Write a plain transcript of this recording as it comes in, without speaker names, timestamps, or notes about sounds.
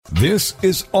This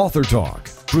is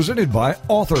AuthorTalk, presented by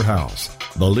Author House,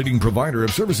 the leading provider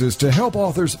of services to help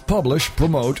authors publish,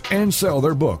 promote, and sell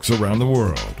their books around the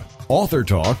world.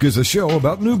 AuthorTalk is a show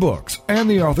about new books and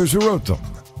the authors who wrote them.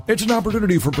 It's an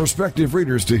opportunity for prospective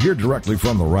readers to hear directly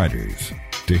from the writers,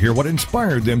 to hear what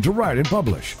inspired them to write and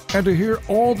publish, and to hear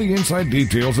all the inside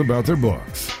details about their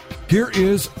books. Here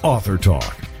is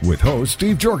AuthorTalk with host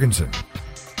Steve Jorgensen.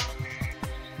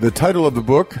 The title of the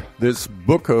book, this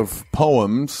book of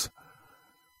poems,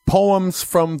 Poems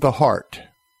from the Heart,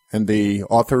 and the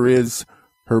author is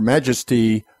Her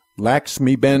Majesty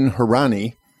Laxmiben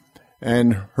Hirani,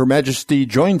 and Her Majesty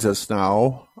joins us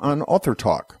now on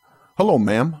AuthorTalk. Hello,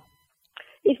 ma'am.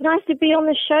 It's nice to be on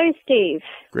the show, Steve.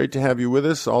 Great to have you with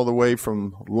us all the way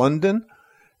from London,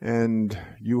 and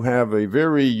you have a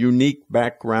very unique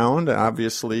background.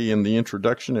 Obviously, in the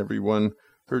introduction, everyone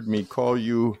heard me call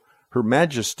you Her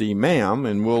Majesty, ma'am,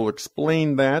 and we'll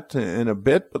explain that in a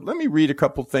bit. But let me read a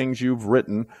couple things you've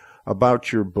written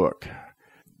about your book.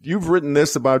 You've written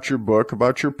this about your book,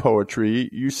 about your poetry.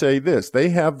 You say this: they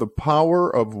have the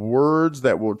power of words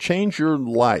that will change your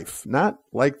life, not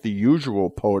like the usual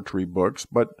poetry books,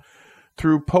 but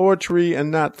through poetry and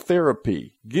not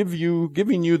therapy,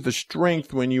 giving you the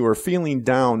strength when you are feeling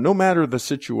down, no matter the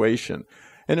situation.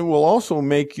 And it will also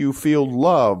make you feel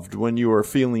loved when you are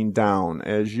feeling down,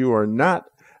 as you are not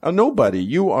a nobody.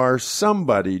 You are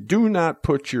somebody. Do not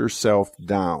put yourself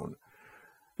down.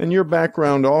 And your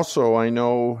background also, I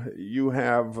know you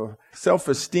have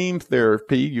self-esteem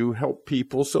therapy. You help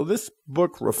people. So this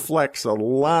book reflects a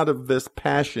lot of this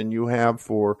passion you have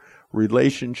for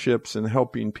relationships and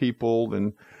helping people,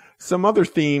 and some other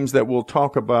themes that we'll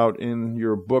talk about in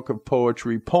your book of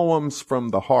poetry, Poems from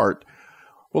the Heart.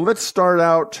 Well, let's start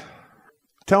out.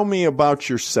 Tell me about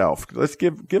yourself. Let's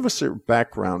give us your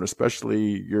background,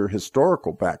 especially your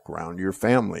historical background, your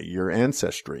family, your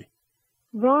ancestry.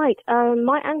 Right.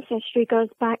 My ancestry goes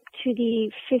back to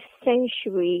the 5th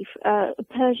century,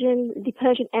 the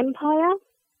Persian Empire.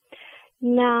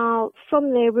 Now,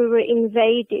 from there we were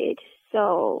invaded,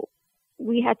 so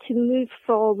we had to move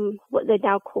from what they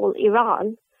now call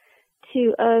Iran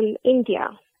to India.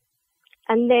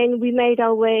 And then we made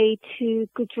our way to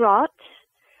Gujarat,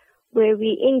 where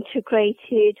we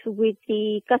integrated with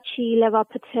the Gachi Leva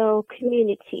Patel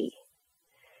community.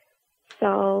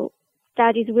 So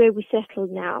that is where we settled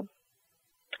now.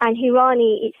 And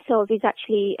Hirani itself is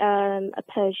actually a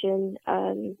Persian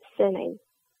surname.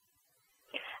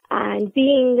 And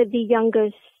being the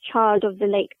youngest child of the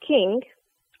late king,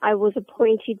 I was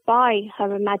appointed by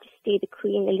Her Majesty the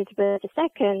Queen Elizabeth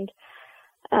II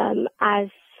as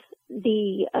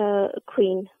the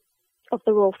queen of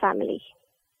the royal family.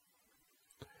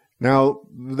 Now,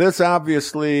 this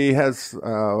obviously has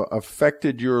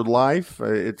affected your life.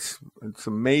 It's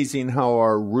amazing how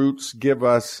our roots give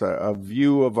us a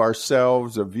view of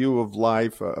ourselves, a view of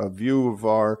life, a view of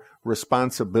our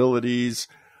responsibilities.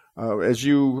 As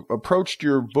you approached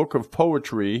your book of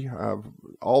poetry,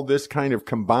 all this kind of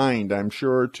combined, I'm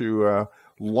sure, to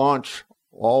launch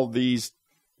all these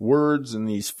words and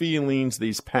these feelings,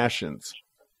 these passions.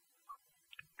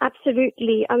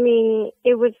 Absolutely. I mean,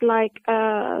 it was like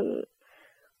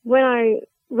when I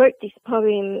wrote this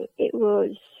poem, it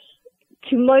was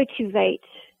to motivate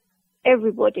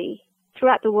everybody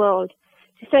throughout the world,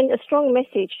 to send a strong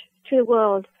message to the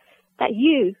world that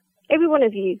you, every one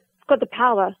of you, have got the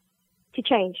power to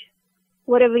change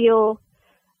whatever you're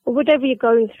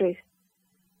going through.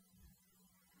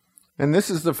 And this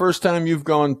is the first time you've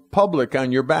gone public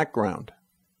on your background.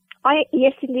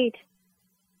 Yes, indeed.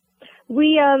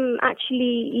 We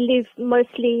actually live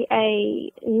mostly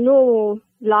a normal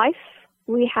life.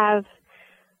 We have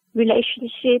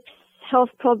relationships, health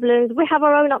problems. We have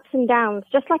our own ups and downs,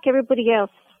 just like everybody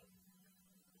else.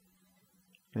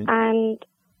 And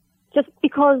just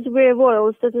because we're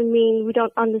royals doesn't mean we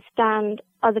don't understand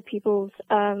other people's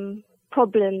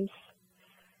problems,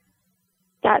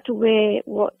 that we're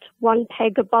one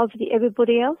peg above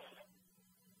everybody else.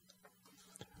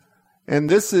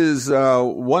 And this is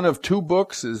one of two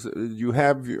books. You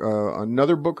have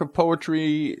another book of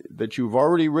poetry that you've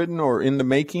already written or in the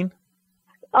making?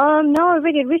 No, I've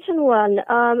already written one.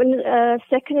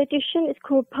 Second edition. It's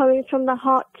called Poems from the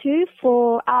Heart 2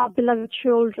 for Our Beloved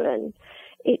Children.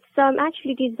 It's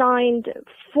actually designed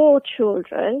for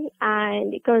children,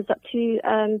 and it goes up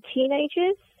to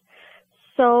teenagers.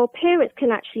 So parents can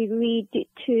actually read it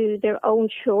to their own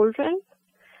children.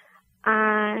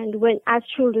 And as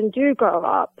children do grow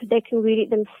up, they can read it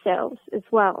themselves as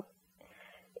well.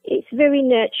 It's very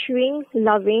nurturing,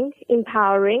 loving,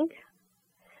 empowering.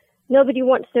 Nobody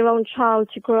wants their own child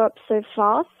to grow up so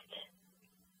fast.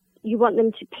 you want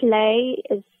them to play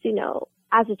as,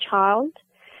 as a child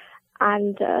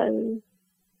and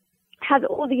have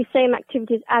all these same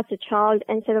activities as a child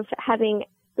instead of having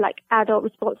like adult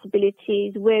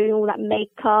responsibilities, wearing all that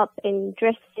makeup and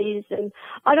dresses. And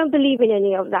I don't believe in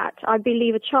any of that. I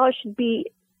believe a child should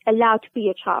be allowed to be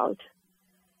a child.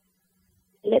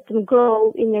 Let them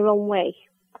grow in their own way,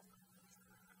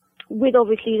 with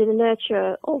obviously the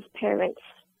nurture of parents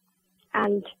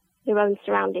and their own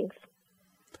surroundings.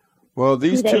 Well,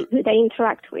 who they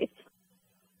interact with.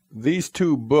 These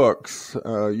two books,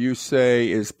 you say,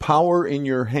 is Power in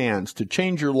Your Hands to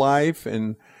Change Your Life,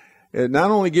 and it not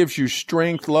only gives you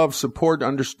strength, love, support,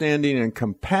 understanding, and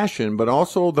compassion, but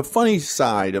also the funny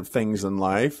side of things in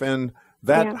life and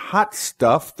that hot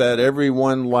stuff that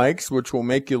everyone likes, which will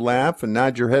make you laugh and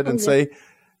nod your head and say,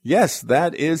 yes,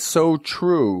 that is so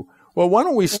true. Well, why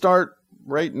don't we start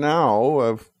right now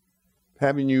of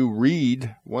having you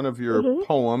read one of your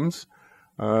poems.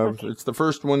 It's the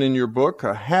first one in your book,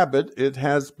 A Habit It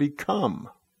Has Become.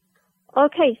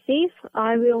 Okay, Steve,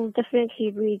 I will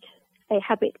definitely read A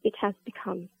Habit It Has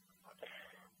Become.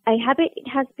 A habit it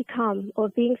has become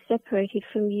of being separated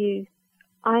from you.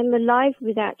 I am alive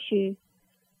without you,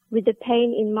 with the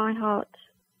pain in my heart.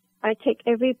 I take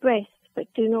every breath,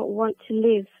 but do not want to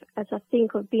live as I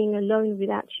think of being alone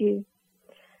without you.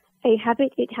 A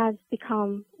habit it has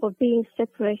become of being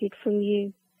separated from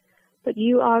you, but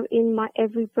you are in my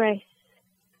every breath,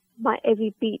 my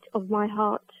every beat of my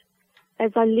heart.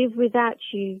 As I live without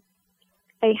you,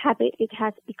 a habit it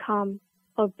has become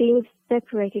of being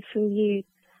separated from you.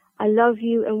 I love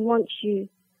you and want you,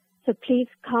 so please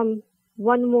come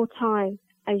one more time,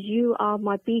 as you are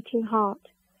my beating heart,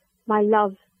 my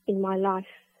love in my life.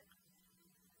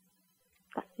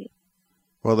 That's it.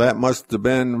 Well, that must have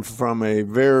been from a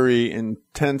very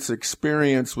intense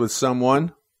experience with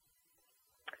someone.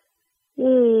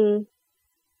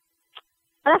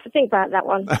 I'll have to think about that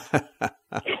one.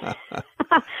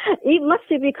 It must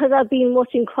be because I've been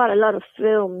watching quite a lot of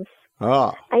films.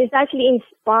 Ah. And it's actually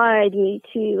inspired me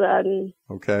to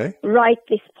write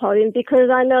this poem, because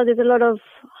I know there's a lot of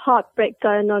heartbreak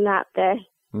going on out there.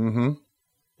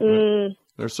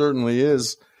 There certainly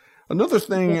is. Another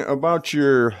thing about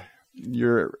your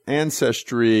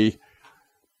ancestry,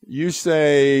 you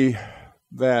say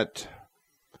that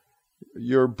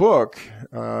your book,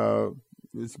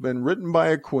 it's been written by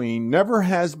a queen, never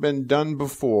has been done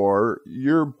before.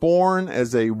 You're born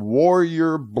as a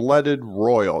warrior-blooded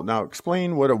royal. Now,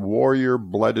 explain what a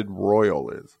warrior-blooded royal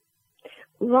is.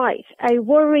 Right. A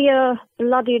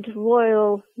warrior-blooded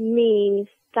royal means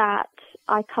that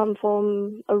I come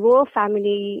from a royal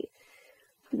family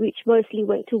which mostly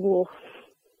went to war.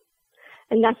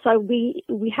 And that's why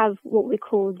we have what we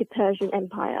call the Persian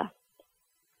Empire.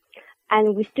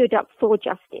 And we stood up for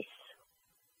justice.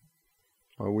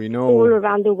 Well, we know all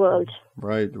around the world.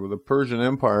 Right. Well, the Persian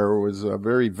Empire was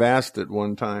very vast at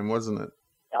one time, wasn't it?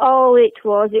 Oh, it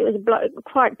was. It was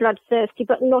quite bloodthirsty,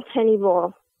 but not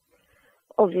anymore,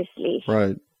 obviously.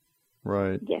 Right.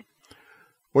 Yeah.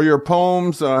 Well, your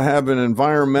poems have an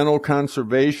environmental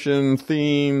conservation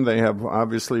theme. They have,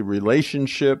 obviously,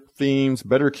 relationship themes,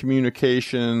 better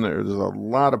communication. There's a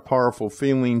lot of powerful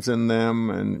feelings in them,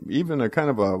 and even a kind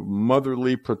of a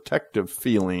motherly, protective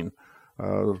feeling.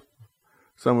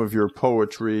 Some of your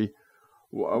poetry.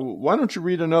 Why don't you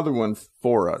read another one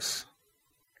for us?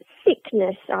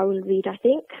 Sickness, I will read, I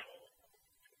think,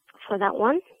 for that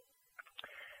one.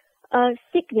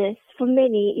 Sickness, for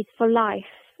many, is for life.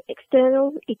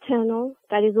 External, eternal,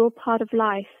 that is all part of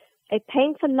life. A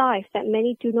painful life that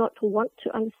many do not want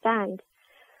to understand.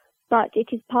 But it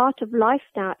is part of life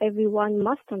now, everyone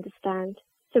must understand.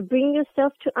 So bring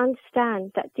yourself to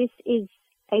understand that this is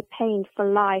a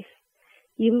painful life.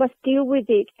 You must deal with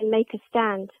it and make a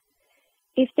stand.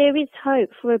 If there is hope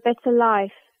for a better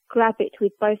life, grab it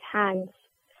with both hands.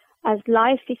 As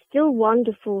life is still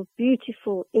wonderful,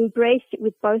 beautiful, embrace it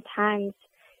with both hands.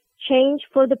 Change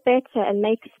for the better and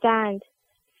make a stand.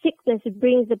 Sickness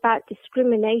brings about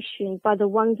discrimination by the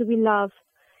ones we love.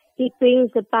 It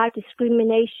brings about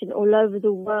discrimination all over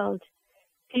the world.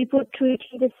 People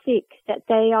treating the sick that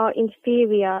they are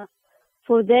inferior,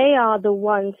 for they are the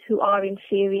ones who are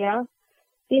inferior.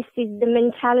 This is the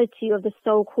mentality of the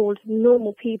so-called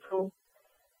normal people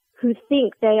who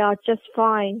think they are just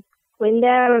fine when they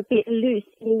are a bit loose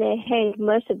in their head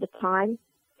most of the time.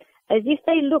 As if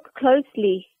they look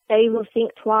closely, they will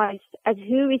think twice, as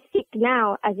who is sick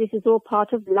now, as this is all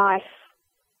part of life.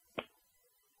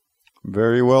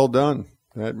 Very well done.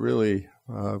 That really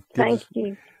Thank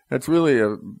you. That's really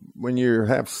when you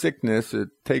have sickness, it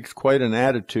takes quite an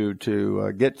attitude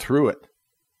to get through it.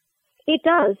 It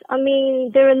does. I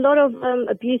mean, there are a lot of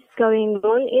abuse going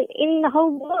on in the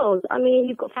whole world. I mean,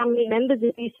 you've got family members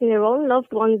abusing their own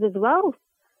loved ones as well.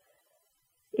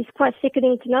 It's quite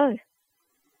sickening to know.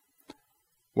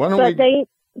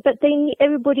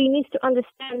 Everybody needs to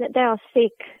understand that they are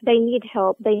sick. They need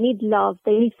help. They need love.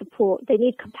 They need support. They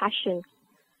need compassion.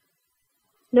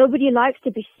 Nobody likes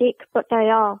to be sick, but they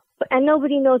are. And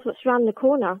nobody knows what's around the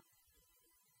corner.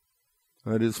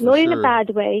 That is for Not sure. in a bad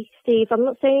way, Steve. I'm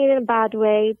not saying it in a bad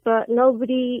way, but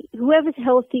whoever's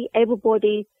healthy,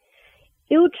 able-bodied,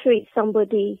 ill-treat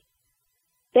somebody,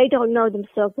 they don't know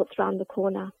themselves what's around the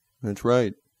corner. That's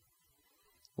right.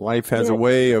 Life has a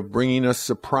way of bringing us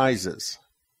surprises.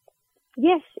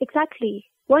 Yes, exactly.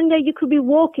 One day you could be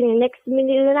walking and next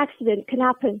minute an accident can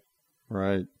happen.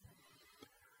 Right.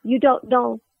 You don't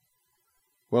know.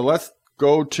 Well, let's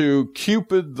go to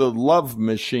Cupid the Love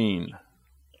Machine.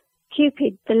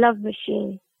 Cupid, the love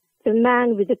machine, the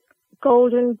man with the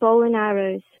golden bow and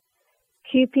arrows.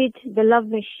 Cupid, the love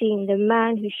machine, the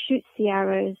man who shoots the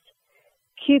arrows.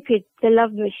 Cupid, the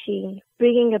love machine,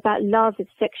 bringing about love with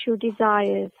sexual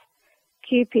desires.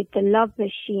 Cupid, the love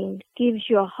machine, gives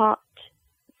your heart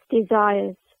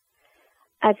desires,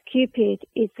 as Cupid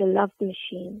is the love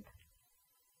machine.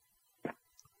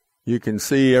 You can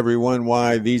see, everyone,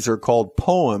 why these are called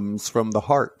poems from the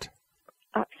heart.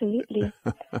 Absolutely.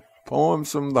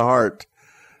 Poems from the heart.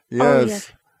 Yes. Oh,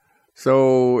 yes.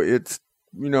 So it's,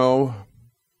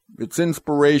 it's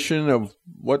inspiration of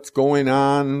what's going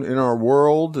on in our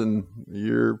world, and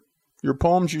your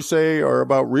poems, you say, are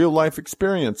about real life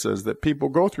experiences that people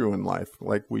go through in life,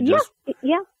 like we just.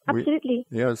 Yeah, absolutely.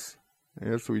 Yes,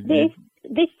 we did.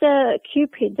 This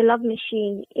Cupid, the love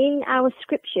machine, in our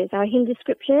scriptures, our Hindu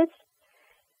scriptures,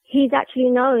 he's actually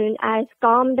known as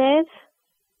Gamdev,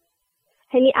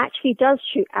 and he actually does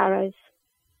shoot arrows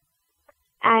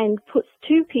and puts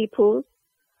two people,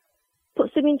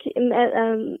 puts them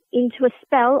into a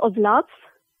spell of love,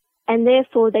 and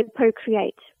therefore they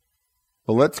procreate.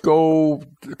 Well, let's go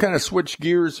kind of switch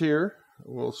gears here.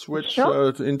 We'll switch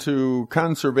into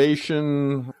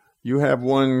conservation. You have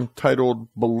one titled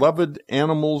Beloved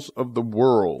Animals of the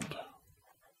World.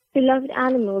 Beloved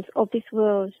animals of this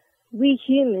world, we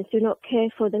humans do not care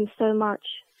for them so much,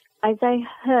 as they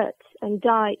hurt and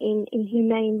die in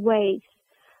inhumane ways.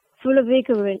 Full of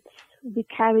ignorance, we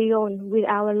carry on with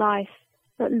our life,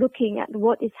 not looking at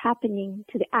what is happening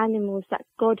to the animals that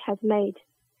God has made.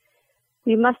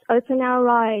 We must open our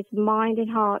eyes, mind and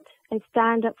heart, and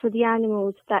stand up for the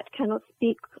animals that cannot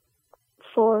speak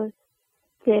for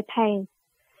their pain.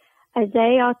 As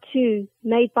they are too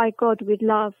made by God with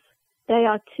love, they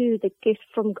are too the gift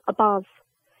from above.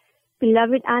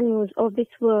 Beloved animals of this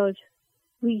world,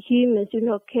 we humans do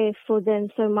not care for them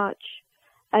so much,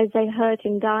 as they hurt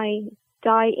and die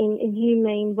in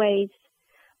inhumane ways.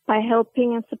 By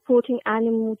helping and supporting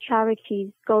animal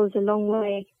charities goes a long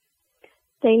way.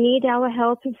 They need our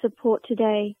help and support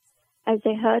today, as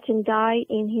they hurt and die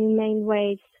in humane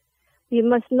ways. We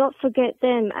must not forget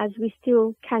them, as we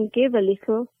still can give a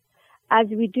little, as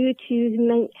we do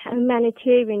to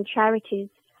humanitarian charities,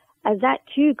 as that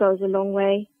too goes a long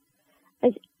way.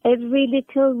 As every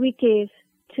little we give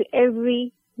to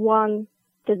everyone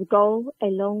does go a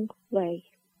long way.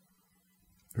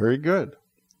 Very good.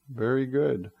 Very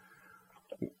good.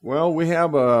 Well, we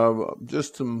have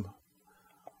just some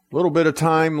little bit of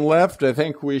time left. I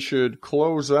think we should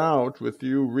close out with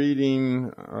you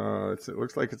reading, it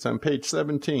looks like it's on page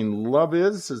 17. Love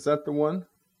is that the one?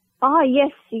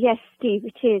 Yes, Steve,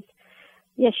 it is.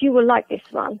 Yes, you will like this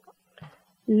one.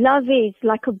 Love is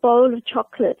like a bowl of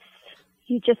chocolates.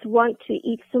 You just want to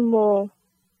eat some more.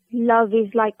 Love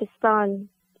is like the sun.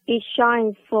 It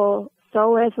shines for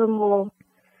so evermore.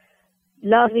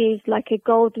 Love is like a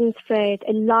golden thread,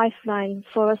 a lifeline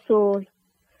for us all.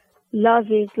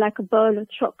 Love is like a bowl of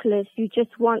chocolates. You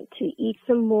just want to eat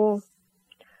some more.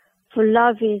 For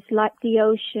love is like the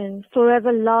ocean,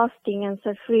 forever lasting and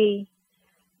so free.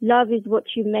 Love is what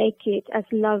you make it, as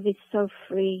love is so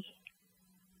free.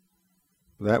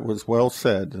 That was well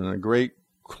said, and a great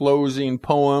closing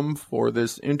poem for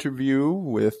this interview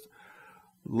with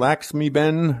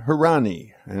Laxmiben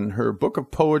Hirani and her book of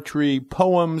poetry,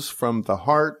 Poems from the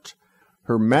Heart,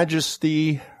 Her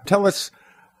Majesty. Tell us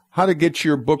how to get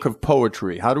your book of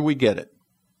poetry. How do we get it?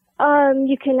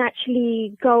 You can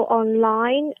actually go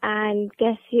online and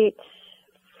get it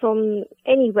from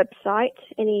any website,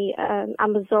 any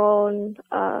Amazon,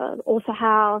 Author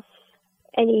House,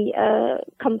 any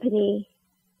company.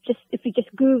 If you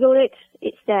just Google it,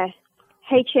 it's there.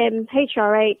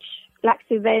 HRH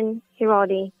Laxmiben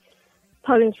Hirani,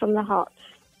 Poems from the Heart.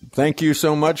 Thank you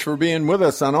so much for being with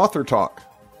us on AuthorTalk.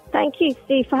 Thank you,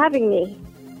 Steve, for having me.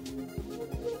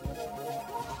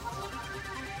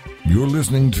 You're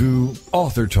listening to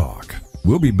AuthorTalk.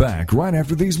 We'll be back right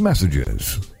after these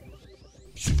messages.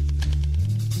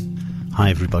 Hi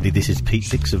everybody, this is Pete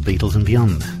Dix of Beatles and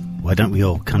Beyond. Why don't we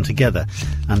all come together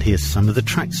and hear some of the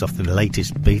tracks off the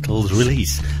latest Beatles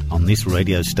release on this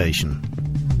radio station.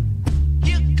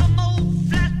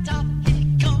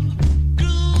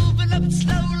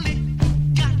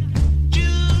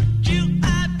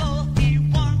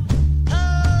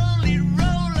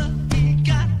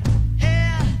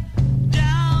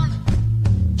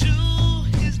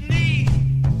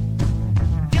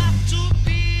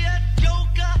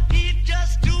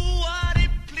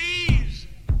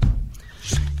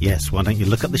 Yes, why don't you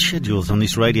look up the schedules on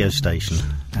this radio station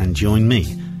and join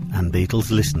me and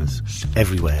Beatles listeners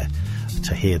everywhere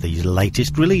to hear these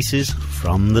latest releases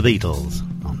from the Beatles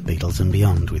on Beatles and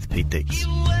Beyond with Pete Dix.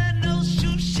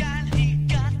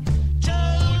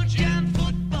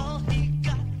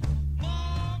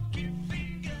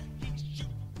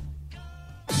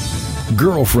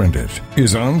 Girlfriended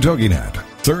is on TogiNet.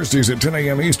 Thursdays at 10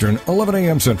 a.m. Eastern, 11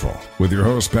 a.m. Central, with your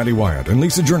hosts Patty Wyatt and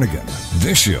Lisa Jernigan.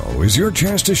 This show is your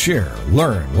chance to share,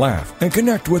 learn, laugh, and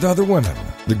connect with other women.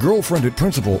 The Girlfriended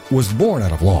principle was born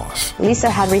out of loss. Lisa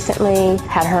had recently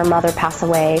had her mother pass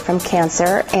away from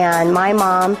cancer, and my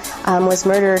mom was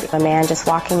murdered. A man just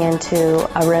walking into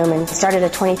a room and started a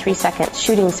 23-second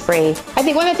shooting spree. I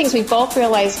think one of the things we both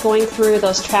realized going through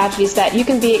those tragedies that you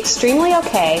can be extremely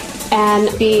okay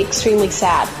and be extremely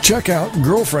sad. Check out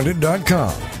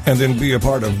girlfriended.com and then be a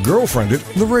part of Girlfriended,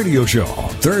 the radio show.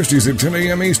 Thursdays at 10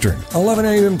 a.m. Eastern, 11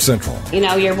 a.m. Central. You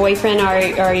know, your boyfriend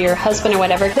or your husband or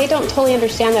whatever, they don't totally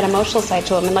understand that emotional side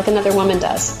to them like another woman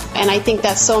does. And I think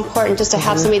that's so important just to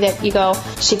have somebody that you go,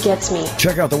 she gets me.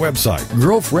 Check out the website,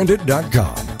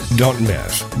 girlfriended.com. Don't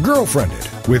miss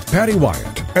Girlfriended with Patty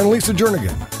Wyatt and Lisa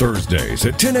Jernigan. Thursdays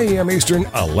at 10 a.m. Eastern,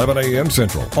 11 a.m.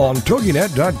 Central on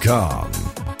toginet.com.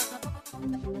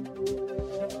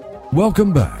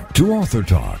 Welcome back to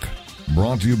AuthorTalk,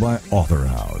 brought to you by Author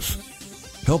House,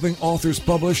 helping authors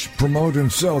publish, promote,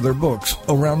 and sell their books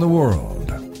around the world.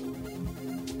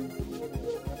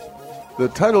 The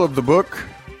title of the book,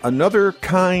 Another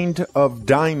Kind of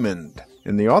Diamond,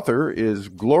 and the author is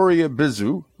Gloria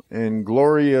Bizu, and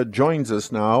Gloria joins us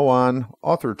now on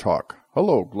AuthorTalk.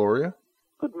 Hello, Gloria.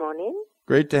 Good morning.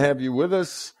 Great to have you with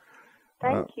us.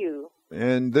 Thank you.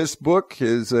 And this book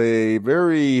is a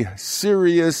very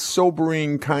serious,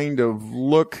 sobering kind of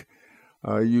look.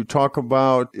 You talk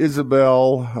about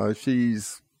Isabel.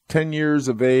 She's 10 years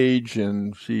of age,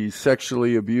 and she's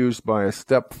sexually abused by a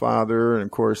stepfather. And,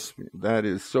 of course, that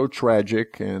is so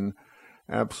tragic and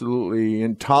absolutely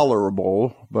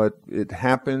intolerable. But it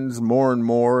happens more and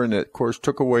more, and it, of course,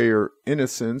 took away her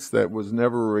innocence that was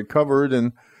never recovered.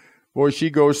 And boy, she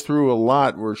goes through a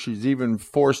lot where she's even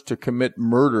forced to commit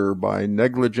murder by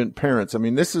negligent parents. I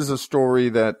mean, this is a story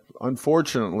that,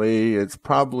 unfortunately, it's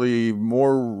probably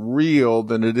more real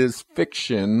than it is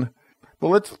fiction. But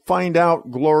let's find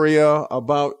out, Gloria,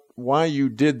 about why you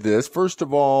did this. First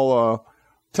of all,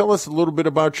 tell us a little bit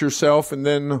about yourself and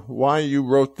then why you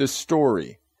wrote this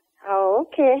story. Oh,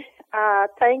 okay.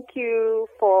 Thank you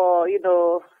for,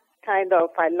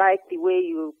 I like the way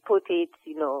you put it,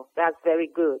 that's very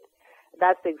good.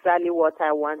 That's exactly what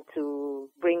I want to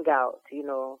bring out,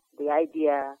 the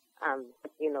idea and,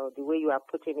 the way you are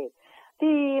putting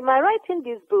it. My writing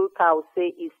this book, I would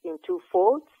say, is in two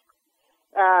folds.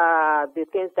 The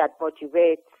things that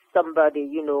motivate somebody,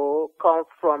 come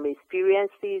from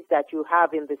experiences that you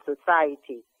have in the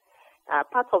society.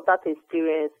 Part of that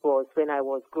experience was when I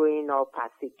was growing up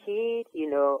as a kid,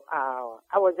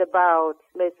 I was about,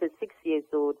 let's say, 6 years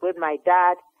old when my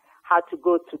dad had to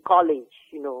go to college,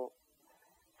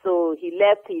 So he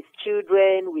left his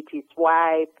children with his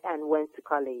wife and went to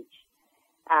college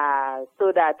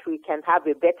so that we can have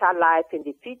a better life in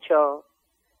the future.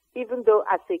 Even though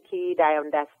as a kid I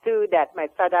understood that my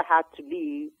father had to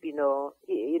leave,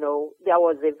 there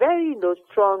was a very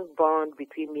strong bond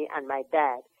between me and my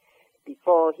dad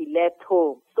before he left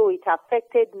home. So it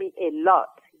affected me a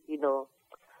lot,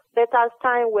 But as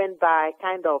time went by, I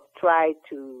kind of tried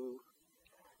to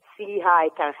see how I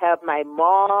can help my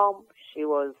mom. She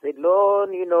was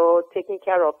alone, taking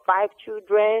care of 5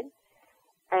 children.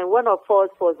 And one of us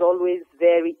was always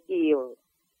very ill.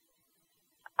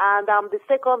 And I'm the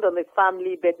second in the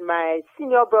family, but my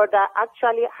senior brother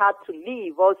actually had to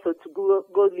leave also to go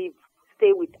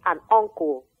stay with an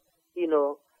uncle,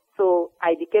 So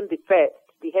I became the first,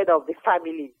 the head of the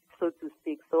family, so to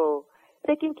speak. So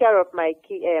taking care of my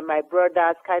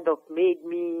brothers kind of made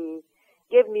me,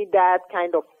 gave me that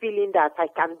kind of feeling that I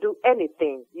can do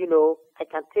anything, I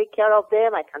can take care of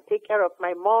them, I can take care of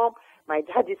my mom, my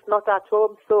dad is not at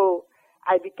home, so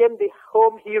I became the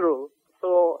home hero.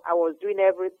 So I was doing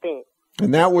everything.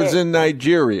 And that was in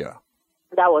Nigeria?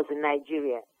 That was in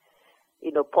Nigeria.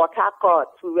 Port Harcourt.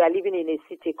 We were living in a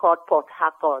city called Port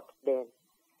Harcourt then.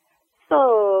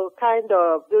 So kind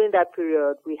of during that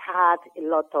period, we had a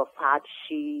lot of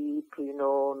hardship,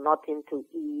 nothing to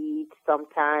eat.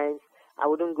 Sometimes I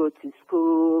wouldn't go to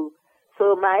school.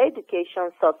 So my education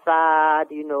suffered,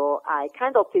 I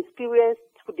kind of experienced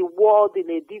the world in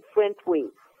a different way.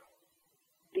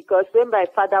 Because when my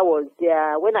father was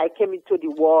there, when I came into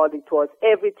the world, it was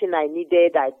everything I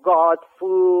needed. I got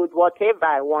food, whatever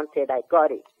I wanted, I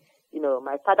got it.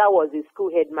 My father was a school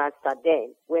headmaster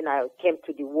then when I came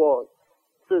to the world.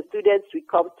 So students would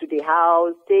come to the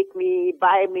house, take me,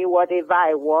 buy me whatever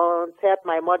I want, help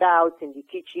my mother out in the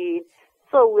kitchen.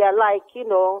 So we are like,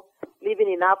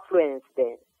 living in affluence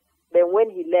then. Then when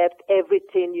he left,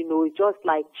 everything, it just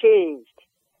like changed.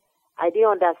 I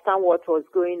didn't understand what was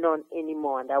going on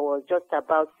anymore, and I was just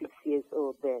about 6 years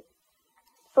old then.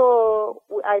 So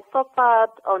I suffered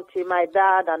until my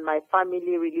dad and my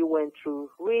family really went through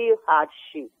real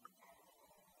hardship.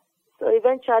 So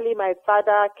eventually my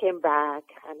father came back,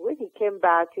 and when he came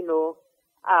back,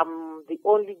 I'm the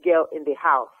only girl in the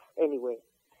house anyway.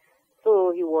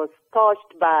 So he was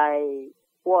touched by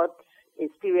what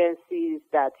experiences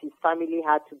that his family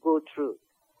had to go through.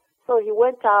 So he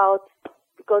went out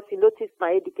because he noticed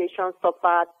my education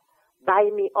suffered, buy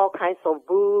me all kinds of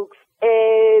books,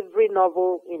 every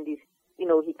novel in this,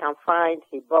 he can find,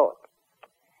 he bought.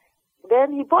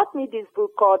 Then he bought me this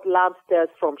book called Lamb's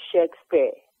from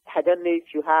Shakespeare. I don't know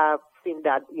if you have seen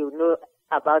that, you know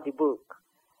about the book.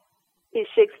 It's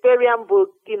a Shakespearean book,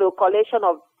 collection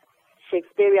of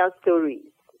Shakespearean stories.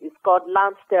 It's called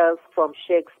Lamb's from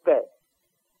Shakespeare.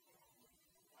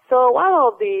 So one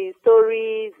of the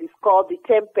stories is called The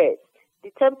Tempest.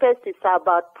 The Tempest is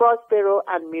about Prospero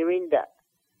and Mirinda.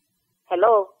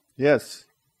 Hello? Yes.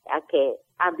 Okay.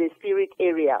 And the spirit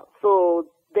area. So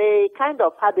they kind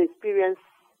of had experience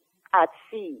at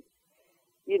sea.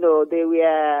 They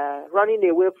were running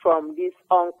away from this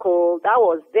uncle. That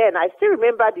was then. I still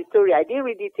remember the story. I didn't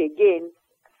read it again.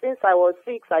 Since I was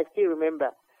 6, I still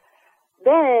remember.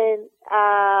 Then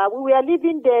we were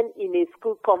living then in a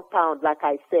school compound, like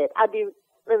I said.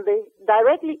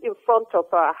 Directly in front of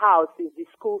our house is the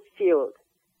school field.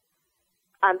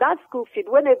 And that school field,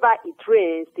 whenever it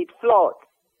rains, it floods.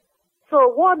 So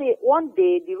one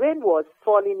day, the rain was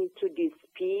falling into this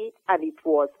pit, and it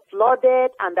was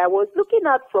flooded, and I was looking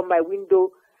out from my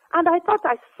window, and I thought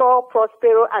I saw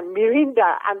Prospero and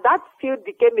Mirinda, and that field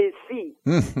became a sea,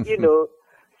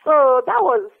 So that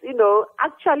was,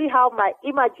 actually how my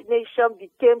imagination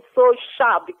became so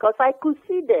sharp, because I could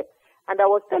see them. And I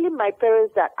was telling my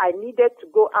parents that I needed to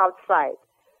go outside,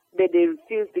 but they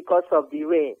refused because of the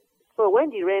rain. So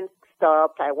when the rain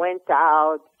stopped, I went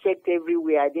out, checked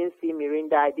everywhere. I didn't see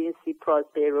Mirinda. I didn't see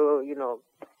Prospero,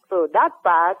 So that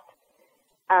passed,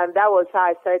 and that was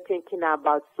how I started thinking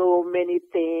about so many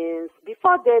things.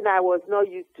 Before then, I was not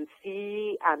used to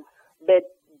sea,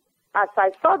 but as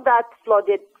I saw that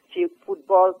flooded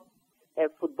football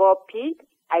pitch,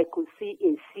 I could see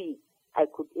a sea. I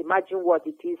could imagine what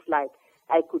it is like.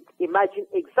 I could imagine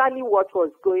exactly what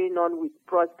was going on with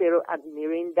Prospero and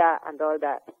Mirinda and all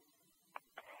that.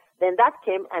 Then that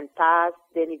came and passed.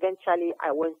 Then eventually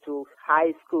I went to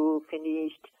high school,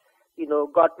 finished,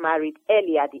 got married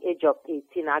early at the age of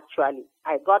 18 actually.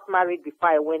 I got married before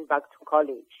I went back to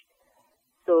college.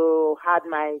 So had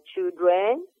my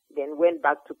children, then went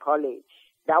back to college.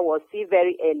 That was still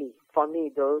very early for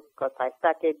me though, because I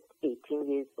started 18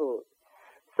 years old.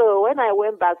 So when I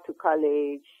went back to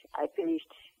college, I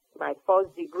finished my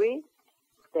first degree.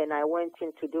 Then I went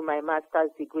in to do my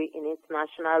master's degree in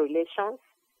international relations,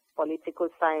 political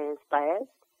science bias.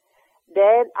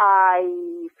 Then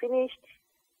I finished,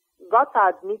 got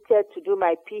admitted to do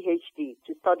my PhD,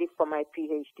 to study for my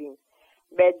PhD.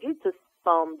 But due to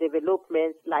some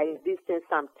developments like these things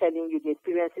I'm telling you, the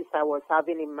experiences I was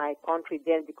having in my country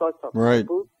then because of my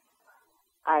books,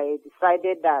 I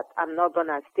decided that I'm not going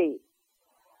to stay.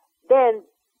 Then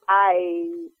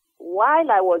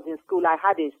while I was in school, I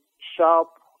had a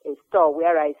store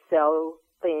where I sell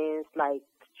things like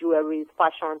jewelry,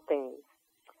 fashion things.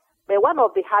 But one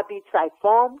of the habits I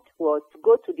formed was to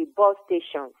go to the bus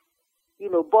stations,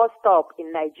 bus stop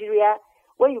in Nigeria.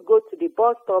 When you go to the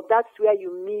bus stop, that's where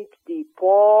you meet the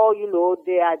poor,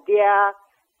 they are there,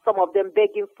 some of them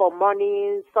begging for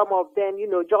money, some of them,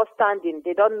 just standing.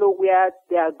 They don't know where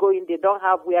they are going. They don't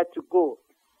have where to go.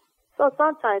 So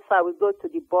sometimes I will go to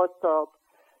the bus stop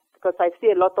because I see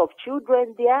a lot of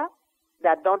children there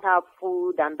that don't have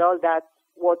food and all that,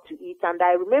 what to eat. And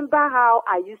I remember how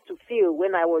I used to feel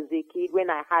when I was a kid, when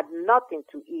I had nothing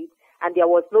to eat and there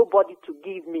was nobody to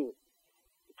give me.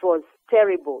 It was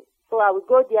terrible. So I would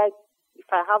go there. If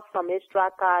I have some extra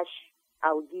cash,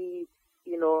 I would give,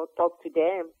 talk to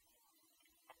them.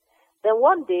 Then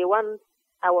one day, when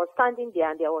I was standing there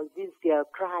and there was this girl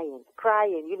crying.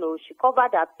 She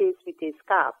covered her face with a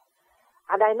scarf.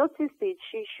 And I noticed it.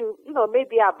 She should,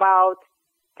 maybe about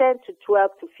 10 to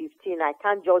 12 to 15. I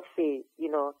can't just say,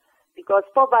 because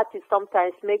poverty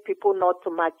sometimes make people not to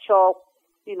mature,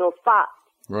 fast.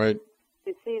 Right.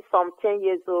 You see some 10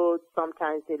 years old,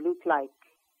 sometimes they look like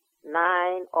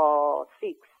 9 or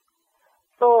 6.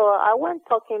 So I went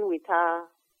talking with her.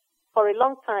 For a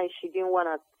long time, she didn't want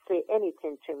to say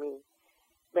anything to me.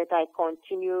 But I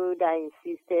continued, I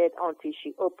insisted until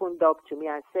she opened up to me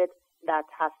and said that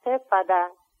her stepfather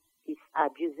is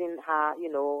abusing her,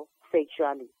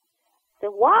 sexually. I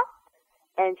said, what?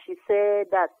 And she said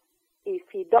that if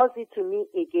he does it to me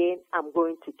again, I'm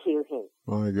going to kill him.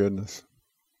 My goodness.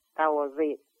 That was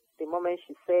it. The moment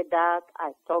she said that,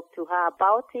 I talked to her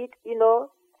about it,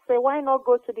 say, why not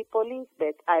go to the police?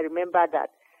 But I remember that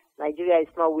Nigeria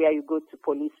is not where you go to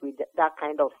police with that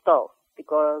kind of stuff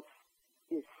because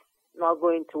it's not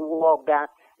going to work. That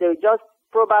they'll just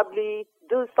probably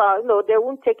do some, they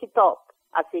won't take it up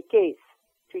as a case.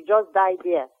 She just died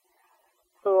there.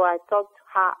 So I talked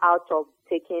her out of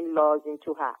taking laws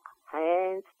into her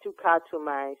hands, took her to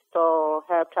my store,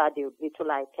 helped her the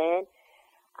little I can,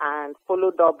 and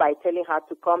followed up by telling her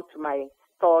to come to my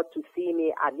store to see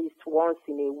me at least once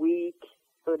in a week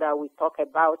so that we talk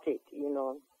about it,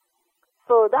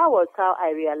 So that was how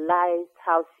I realized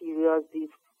how serious this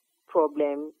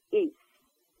problem is.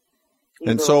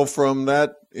 So from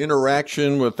that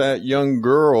interaction with that young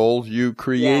girl, you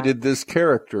created this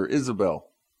character, Isabel.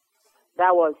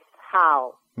 That was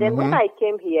how. Then when I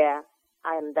came here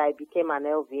and I became an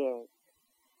LVN,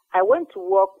 I went to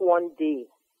work one day,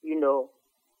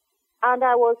 and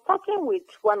I was talking with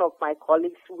one of my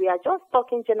colleagues. We are just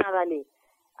talking generally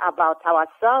about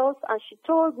ourselves, and she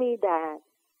told me that,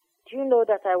 do you know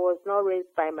that I was not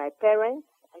raised by my parents?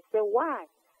 I said, why?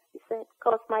 He said,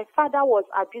 because my father was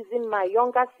abusing my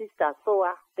younger sister, so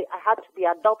I had to be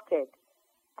adopted.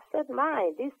 I said,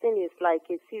 this thing is like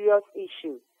a serious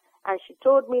issue. And she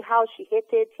told me how she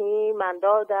hated him and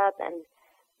all that,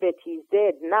 but he's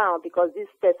dead now because this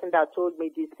person that told me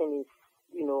this thing is,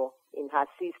 in her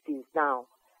 60s now.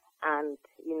 And,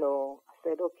 I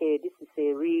said, okay, this is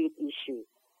a real issue.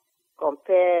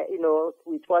 Compare,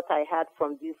 with what I had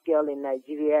from this girl in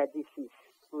Nigeria, this is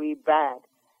really bad.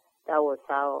 That was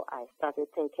how I started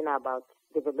thinking about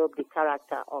develop the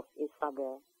character of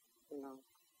Isabel,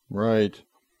 Right.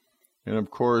 And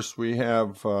of course, we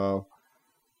have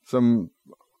some,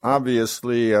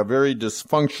 obviously, a very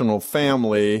dysfunctional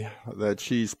family that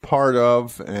she's part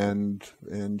of, and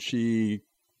she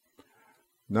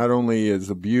not only is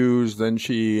abused, then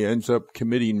she ends up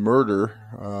committing murder,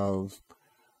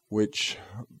 which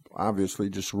obviously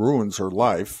just ruins her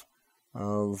life.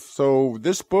 So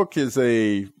this book is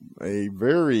a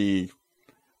very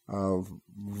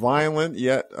violent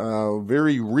yet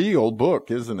very real book,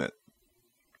 isn't it?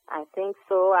 I think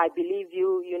so. I believe you.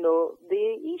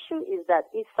 The issue is that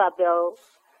Isabel,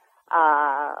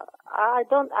 I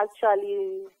don't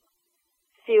actually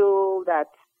feel that,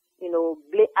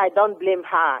 I don't blame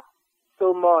her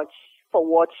so much for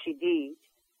what she did.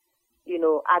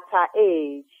 At her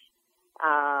age,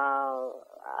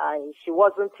 she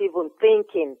wasn't even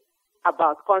thinking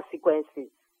about consequences.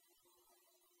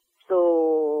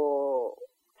 So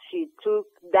she took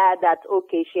that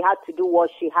okay, she had to do what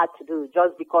she had to do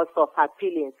just because of her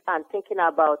feelings. And thinking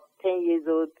about 10 years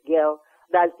old girl,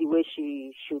 that's the way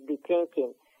she should be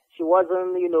thinking. She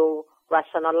wasn't,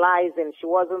 rationalizing. She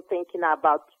wasn't thinking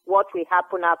about what will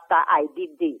happen after I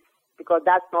did this, because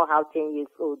that's not how 10 years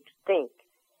old think.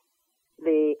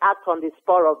 They act on the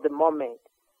spur of the moment.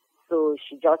 So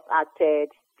she just acted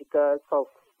because of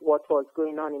what was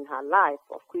going on in her life,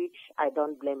 of which I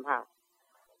don't blame her.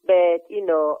 But,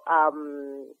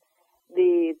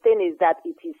 the thing is that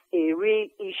it is a real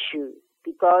issue,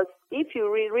 because if you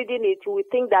reading it, you will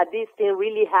think that this thing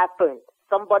really happened.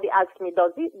 Somebody asked me,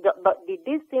 did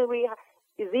this thing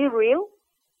is it real?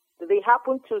 Did it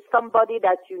happen to somebody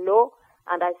that you know?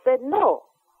 And I said, no.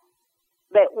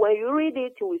 But when you read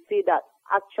it, you will see that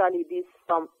actually this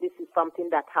is something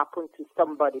that happened to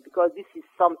somebody, because this is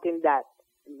something that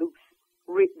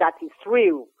that is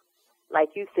real.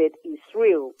 Like you said, it's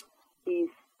real.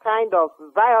 It's kind of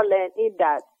violent in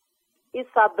that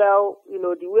Isabel,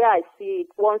 the way I see it,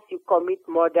 once you commit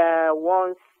murder,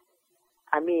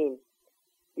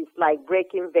 it's like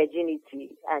breaking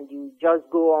virginity and you just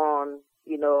go on,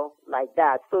 like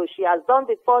that. So she has done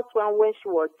the first one when she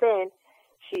was 10.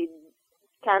 She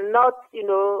cannot,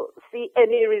 see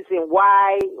any reason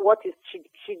why,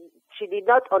 she did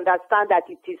not understand that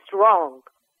it is wrong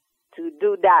to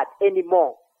do that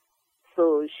anymore.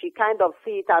 So she kind of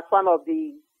see it as one of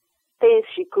the things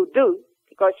she could do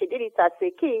because she did it as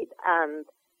a kid and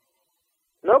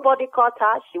nobody caught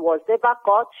her. She was never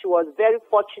caught. She was very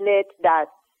fortunate that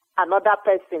another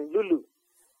person, Lulu,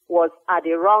 was at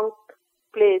the wrong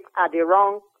place at the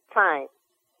wrong time.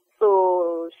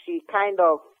 So she kind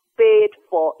of paid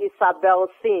for Isabel's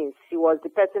sins. She was the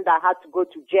person that had to go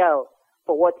to jail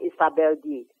for what Isabel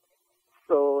did.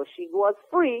 So she was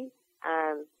free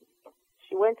and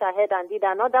she went ahead and did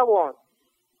another one,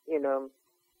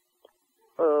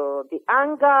 the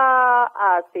anger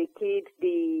as a kid,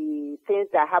 the things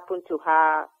that happened to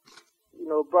her,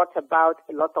 brought about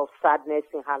a lot of sadness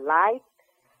in her life.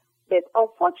 But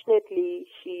unfortunately,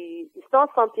 it's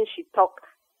not something she talks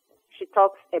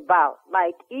about.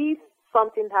 Like if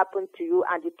something happened to you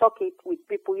and you talk it with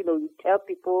people, you tell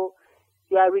people,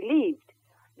 you are relieved.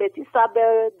 But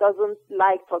Isabel doesn't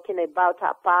like talking about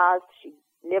her past. She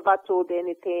never told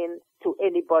anything to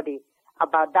anybody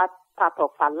about that part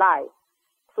of her life.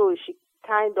 So she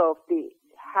kind of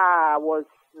was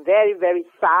very, very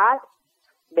sad,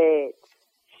 but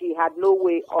she had no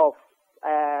way of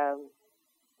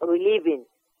relieving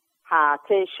her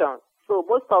tension. So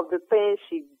most of the things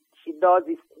she does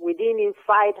is within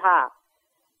inside her,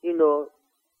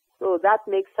 So that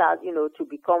makes her, to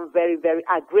become very, very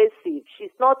aggressive.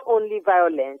 She's not only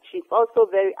violent, she's also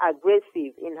very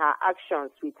aggressive in her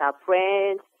actions with her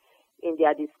friends. In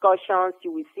their discussions,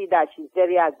 you will see that she's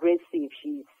very aggressive.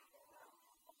 She's,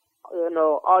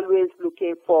 always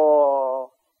looking for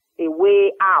a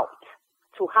way out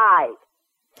to hide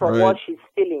from what she's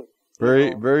feeling.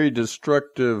 Very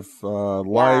destructive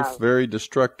life, very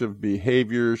destructive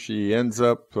behavior. She ends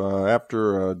up,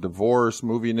 after a divorce,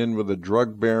 moving in with a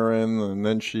drug baron, and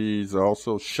then she's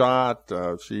also shot.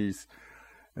 She's,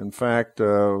 in fact,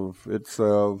 it's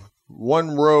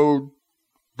one road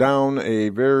down a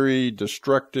very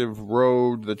destructive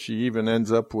road that she even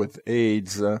ends up with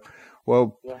AIDS.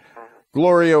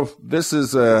 Gloria, this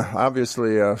is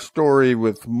obviously a story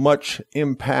with much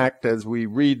impact as we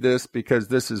read this because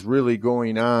this is really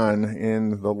going on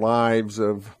in the lives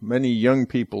of many young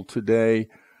people today.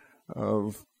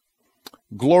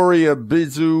 Gloria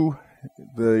Bizu,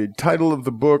 the title of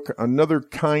the book, Another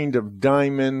Kind of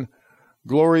Diamond.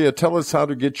 Gloria, tell us how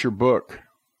to get your book.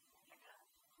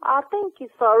 I think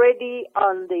it's already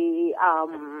on the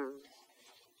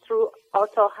through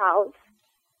AuthorHouse.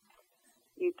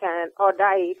 You can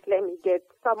order it. Let me get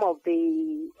some of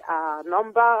the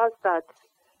numbers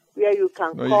where you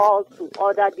can call to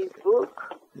order this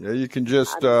book. Yeah, you can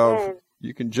just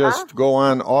go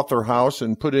on AuthorHouse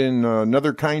and put in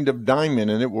Another Kind of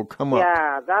Diamond, and it will come up.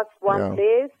 Yeah, that's one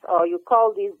place. Or you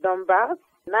call these numbers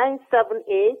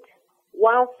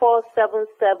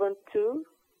 978-14772.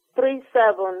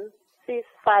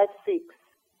 37656.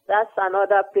 That's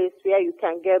another place where you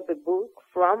can get the book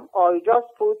from, or you just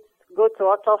go to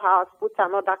AuthorHouse, put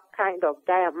Another Kind of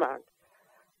Diamond.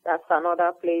 That's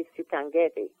another place you can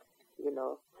get it,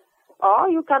 Or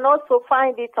you can also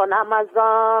find it on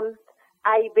Amazon,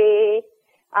 eBay,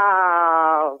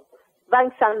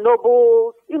 Barnes and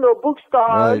Nobles, bookstores.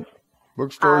 Right.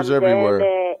 Bookstores everywhere.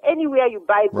 Then, anywhere you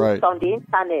buy books on the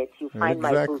internet, you find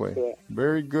my books there.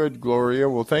 Very good, Gloria.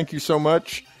 Well, thank you so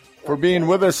much for being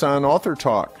with us on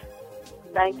AuthorTalk.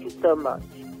 Thank you so much.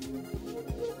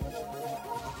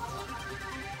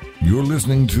 You're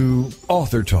listening to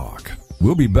AuthorTalk.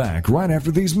 We'll be back right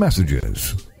after these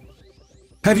messages.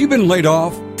 Have you been laid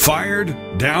off, fired,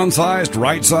 downsized,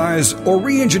 right-sized, or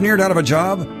re-engineered out of a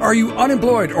job? Are you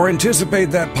unemployed or anticipate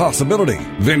that possibility?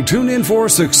 Then tune in for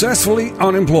Successfully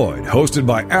Unemployed, hosted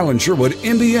by Alan Sherwood,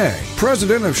 MBA,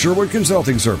 president of Sherwood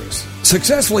Consulting Service.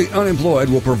 Successfully Unemployed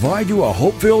will provide you a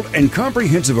hope-filled and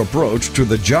comprehensive approach to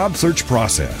the job search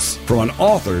process from an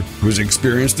author who's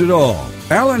experienced it all.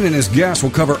 Alan and his guests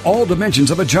will cover all dimensions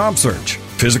of a job search: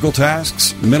 physical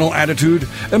tasks, mental attitude,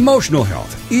 emotional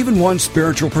health, even one's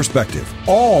spiritual perspective.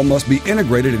 All must be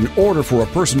integrated in order for a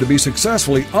person to be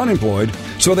successfully unemployed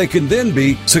so they can then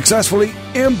be successfully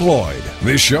employed.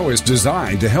 This show is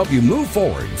designed to help you move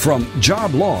forward from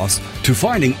job loss to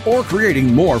finding or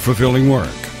creating more fulfilling work.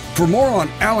 For more on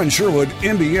Alan Sherwood,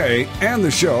 MBA, and the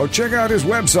show, check out his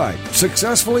website,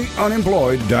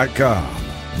 successfullyunemployed.com.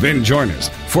 Then join us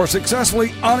for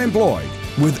Successfully Unemployed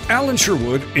with Alan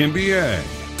Sherwood, MBA.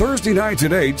 Thursday nights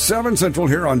at 8, 7 Central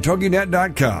here on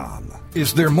TogiNet.com.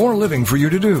 Is there more living for you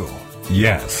to do?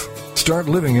 Yes. Start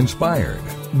living inspired.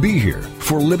 Be here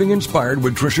for Living Inspired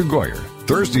with Tricia Goyer.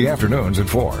 Thursday afternoons at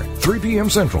 4, 3 p.m.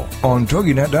 Central on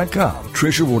TogiNet.com.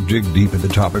 Tricia will dig deep into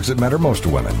topics that matter most to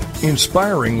women,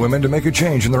 inspiring women to make a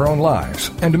change in their own lives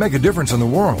and to make a difference in the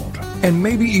world, and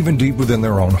maybe even deep within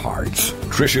their own hearts.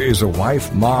 Tricia is a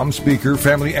wife, mom, speaker,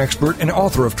 family expert, and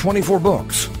author of 24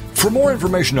 books. For more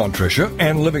information on Tricia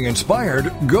and Living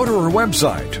Inspired, go to her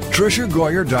website,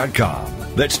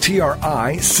 TriciaGoyer.com. That's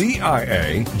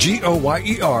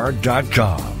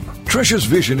TriciaGoyer.com. Tricia's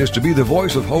vision is to be the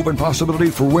voice of hope and possibility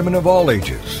for women of all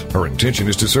ages. Her intention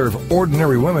is to serve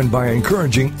ordinary women by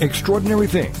encouraging extraordinary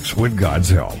things with God's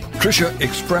help. Tricia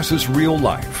expresses real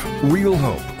life, real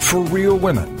hope for real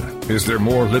women. Is there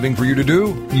more living for you to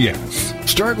do? Yes.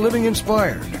 Start living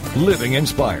inspired. Living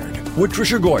Inspired with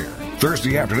Tricia Goyer.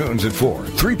 Thursday afternoons at 4,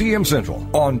 3 p.m. Central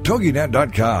on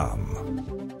TogiNet.com.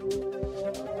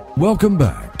 Welcome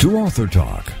back to Author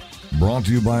Talk, brought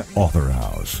to you by Author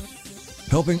House,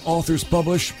 helping authors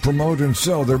publish, promote, and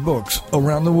sell their books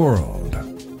around the world.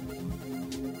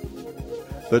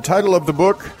 The title of the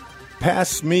book,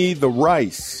 Pass Me the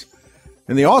Rice,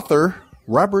 and the author,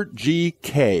 Robert G.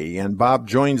 Kay. And Bob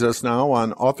joins us now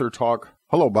on Author Talk.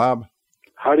 Hello, Bob.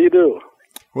 How do you do?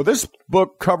 Well, this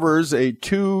book covers a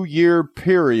 2-year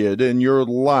period in your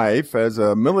life as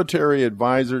a military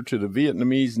advisor to the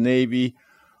Vietnamese Navy,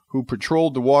 who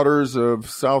patrolled the waters of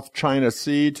South China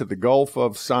Sea to the Gulf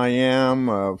of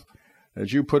Siam,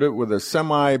 as you put it, with a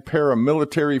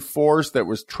semi-paramilitary force that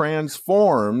was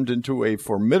transformed into a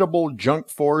formidable junk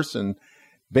force and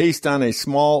based on a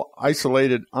small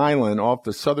isolated island off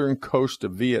the southern coast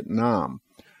of Vietnam.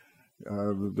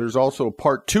 There's also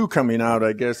part 2 coming out,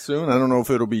 I guess, soon. I don't know if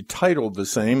it'll be titled the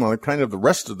same, like kind of the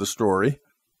rest of the story.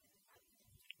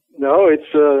 No, its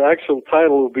actual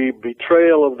title will be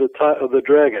Betrayal of the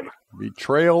Dragon.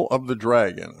 Betrayal of the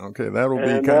Dragon. Okay, that'll be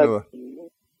and kind of a...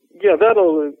 Yeah,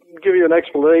 that'll give you an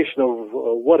explanation of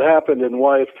what happened and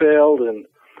why it failed. And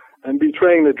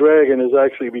betraying the dragon is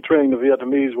actually betraying the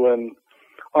Vietnamese when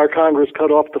our Congress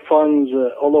cut off the funds,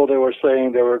 although they were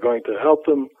saying they were going to help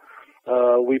them.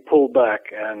 We pulled back,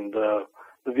 and the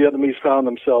Vietnamese found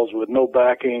themselves with no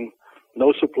backing,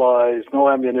 no supplies, no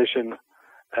ammunition,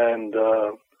 and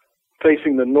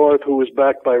facing the North, who was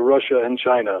backed by Russia and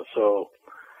China. So,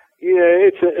 yeah,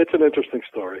 it's an interesting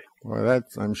story. Well,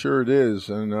 I'm sure it is.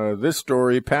 And this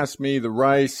story, Pass Me the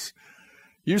Rice,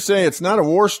 you say it's not a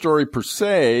war story per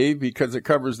se because it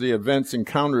covers the events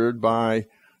encountered by,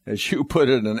 as you put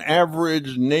it, an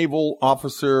average naval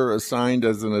officer assigned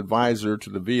as an advisor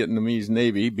to the Vietnamese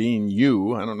Navy, being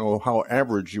you. I don't know how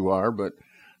average you are, but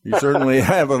you certainly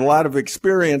have a lot of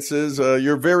experiences.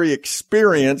 You're very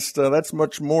experienced. That's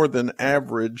much more than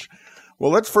average.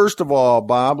 Well, let's first of all,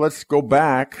 Bob, let's go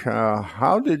back.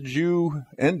 How did you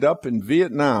end up in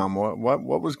Vietnam?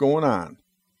 What was going on?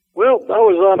 Well, I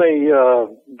was on a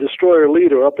destroyer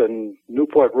leader up in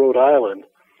Newport, Rhode Island,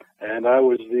 and I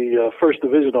was the first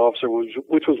division officer,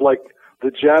 which was like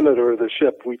the janitor of the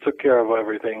ship. We took care of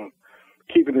everything,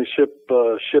 keeping the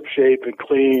ship shape and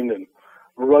clean and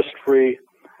rust-free.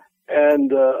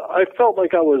 And I felt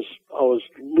like I was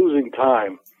losing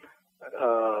time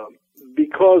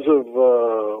because of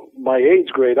my age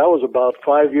grade. I was about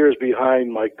 5 years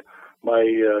behind my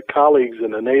colleagues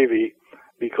in the Navy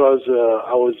because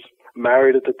I was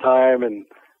married at the time and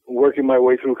working my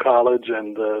way through college,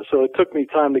 and so it took me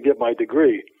time to get my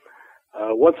degree.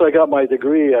 Once I got my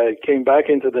degree, I came back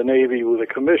into the Navy with a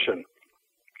commission.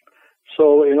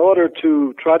 So in order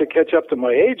to try to catch up to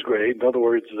my age grade, in other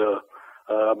words,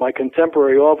 my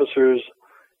contemporary officers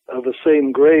of the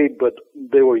same grade, but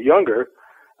they were younger,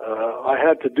 I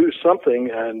had to do something,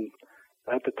 and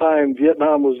at the time,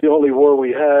 Vietnam was the only war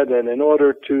we had, and in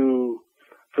order to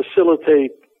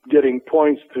facilitate getting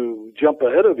points to jump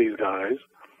ahead of these guys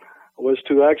was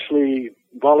to actually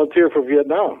volunteer for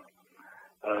Vietnam.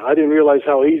 I didn't realize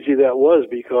how easy that was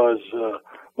because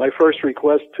my first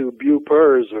request to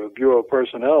BUPERS, or Bureau of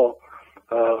Personnel,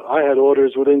 I had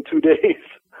orders within 2 days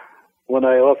when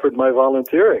I offered my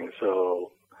volunteering.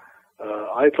 So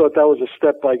I thought that was a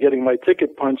step by getting my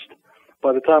ticket punched.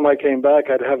 By the time I came back,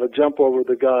 I'd have a jump over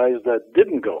the guys that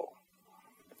didn't go.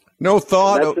 No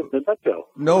thought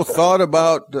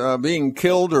about being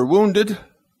killed or wounded?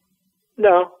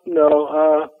 No.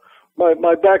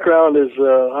 My background is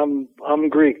I'm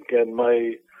Greek, and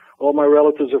all my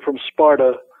relatives are from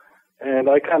Sparta, and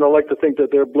I kind of like to think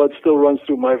that their blood still runs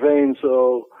through my veins.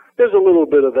 So there's a little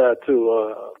bit of that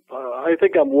too. I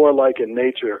think I'm warlike in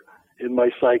nature, in my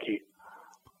psyche.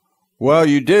 Well,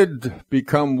 you did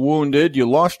become wounded. You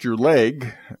lost your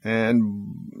leg,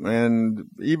 and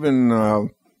even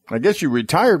I guess you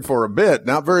retired for a bit.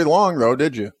 Not very long, though,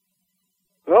 did you?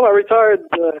 Well, I retired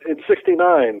in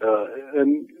 '69,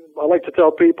 and I like to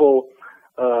tell people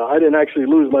I didn't actually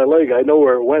lose my leg. I know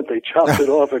where it went. They chopped it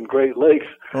off in Great Lakes.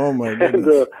 Oh my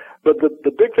goodness! But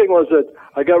the big thing was that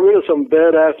I got rid of some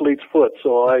bad athlete's foot,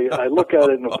 so I look at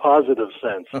it in a positive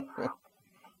sense.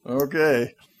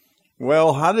 Okay.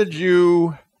 Well, how did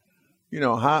you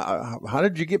how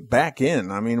did you get back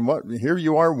in? I mean, here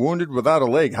you are wounded without a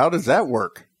leg. How does that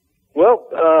work? Well,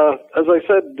 as I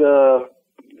said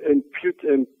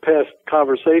in past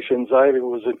conversations, I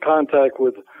was in contact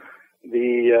with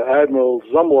the Admiral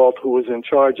Zumwalt, who was in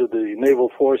charge of the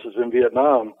naval forces in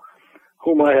Vietnam,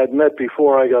 whom I had met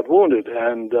before I got wounded,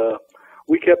 and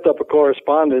we kept up a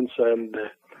correspondence. And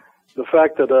the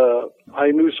fact that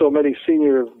I knew so many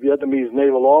senior Vietnamese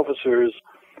naval officers,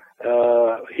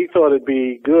 he thought it'd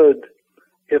be good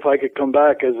if I could come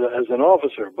back as an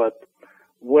officer. But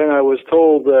when I was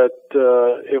told that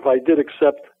if I did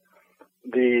accept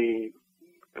the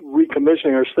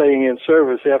recommissioning or staying in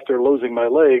service after losing my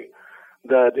leg,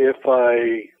 that if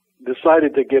I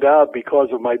decided to get out because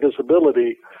of my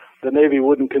disability, the Navy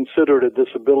wouldn't consider it a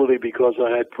disability because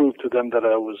I had proved to them that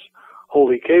I was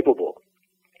wholly capable.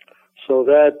 So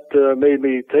that made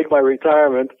me take my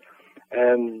retirement,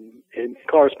 and in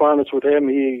correspondence with him,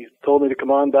 he told me to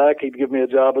come on back. He'd give me a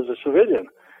job as a civilian.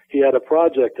 He had a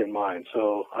project in mind,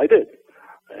 so I did.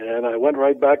 And I went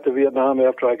right back to Vietnam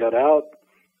after I got out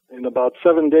in about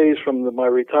 7 days from my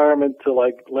retirement till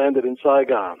I landed in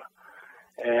Saigon.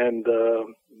 And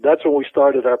that's when we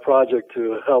started our project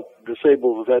to help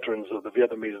disabled veterans of the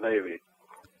Vietnamese Navy.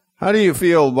 How do you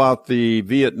feel about the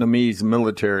Vietnamese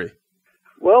military?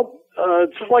 Well,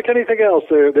 just like anything else,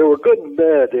 there were good and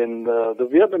bad. In the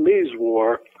Vietnamese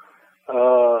War,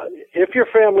 if your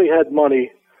family had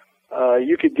money,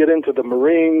 you could get into the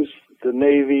Marines, the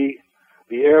Navy,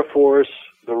 the Air Force,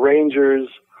 the Rangers,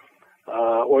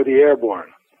 or the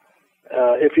Airborne.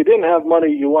 If you didn't have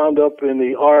money, you wound up in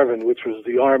the ARVN, which was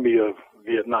the Army of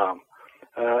Vietnam.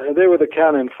 And they were the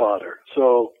cannon fodder.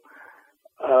 So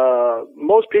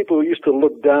most people used to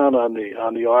look down on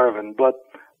the ARVN, but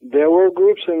there were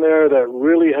groups in there that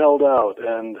really held out.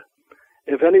 And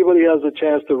if anybody has a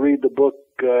chance to read the book,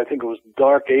 I think it was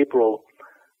Dark April,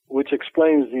 which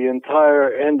explains the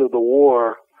entire end of the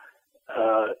war,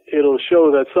 it'll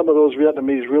show that some of those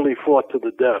Vietnamese really fought to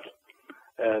the death.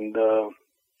 And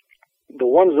the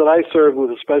ones that I served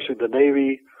with, especially the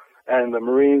Navy and the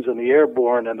Marines and the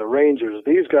Airborne and the Rangers,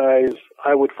 these guys,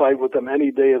 I would fight with them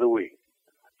any day of the week.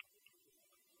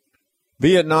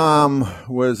 Vietnam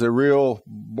was a real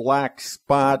black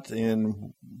spot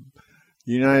in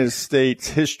the United States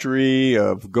history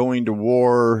of going to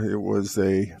war. It was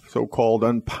a so-called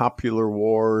unpopular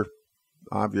war.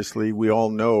 Obviously, we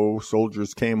all know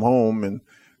soldiers came home and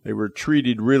they were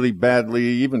treated really badly,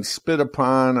 even spit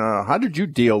upon. How did you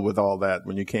deal with all that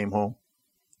when you came home?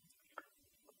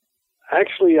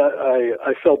 Actually,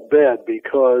 I felt bad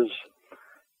because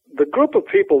the group of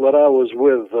people that I was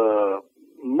with,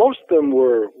 most of them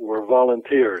were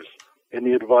volunteers in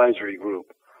the advisory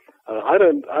group. I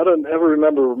don't ever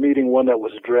remember meeting one that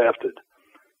was drafted.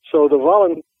 So the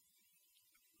volunteers,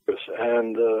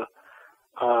 and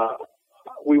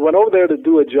we went over there to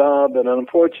do a job, and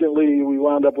unfortunately we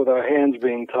wound up with our hands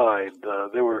being tied.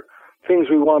 There were things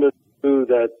we wanted to do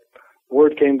that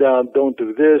word came down, don't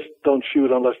do this, don't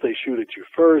shoot unless they shoot at you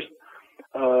first,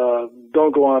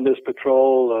 don't go on this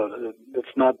patrol,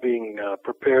 it's not being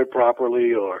prepared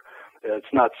properly, or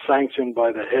it's not sanctioned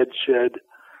by the head shed.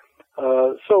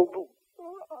 So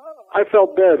I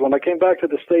felt bad. When I came back to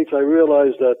the States, I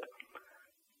realized that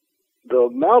the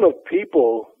amount of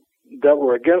people that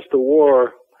were against the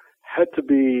war had to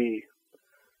be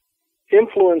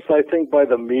influenced, I think, by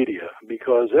the media,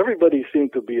 because everybody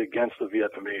seemed to be against the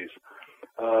Vietnamese.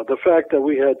 The fact that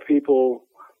we had people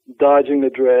dodging the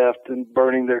draft and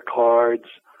burning their cards,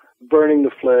 burning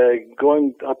the flag,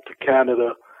 going up to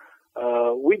Canada,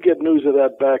 we'd get news of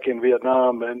that back in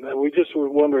Vietnam, and we just were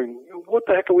wondering, what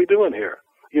the heck are we doing here?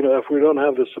 You know, if we don't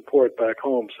have the support back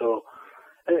home. So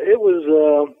it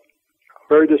was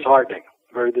very disheartening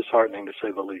to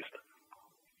say the least.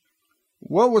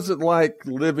 What was it like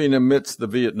living amidst the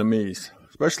Vietnamese,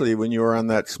 especially when you were on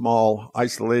that small,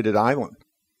 isolated island?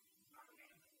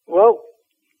 Well,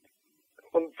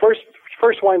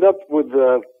 first wind up with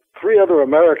 3 other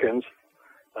Americans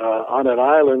on an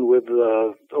island with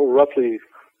roughly,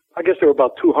 I guess there were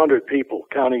about 200 people,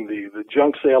 counting the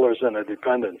junk sailors and the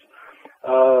dependents.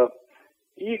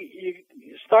 you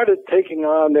started taking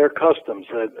on their customs,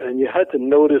 and you had to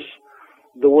notice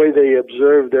the way they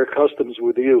observed their customs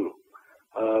with you.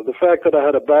 The fact that I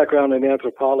had a background in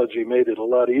anthropology made it a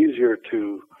lot easier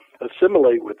to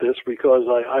assimilate with this, because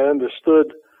I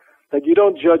understood that you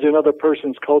don't judge another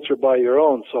person's culture by your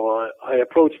own, so I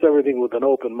approached everything with an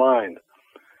open mind.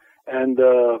 And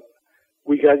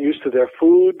we got used to their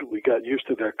food, we got used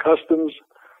to their customs.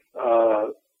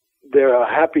 They're a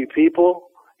happy people,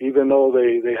 even though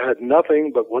they had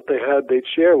nothing, but what they had they'd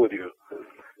share with you.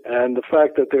 And the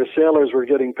fact that their sailors were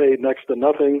getting paid next to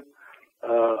nothing,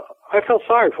 I felt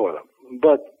sorry for them.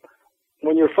 But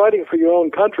when you're fighting for your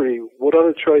own country, what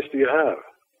other choice do you have?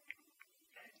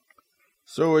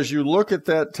 So as you look at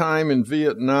that time in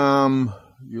Vietnam,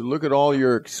 you look at all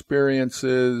your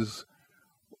experiences,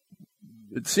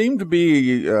 it seemed to be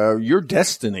your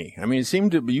destiny. I mean, it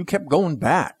seemed to be you kept going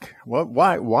back.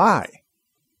 Why?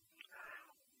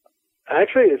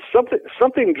 Actually, it's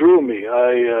something drew me.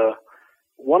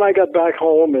 When I got back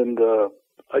home and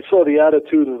I saw the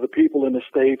attitude of the people in the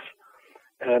States,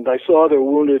 and I saw they're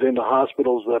wounded in the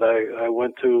hospitals that I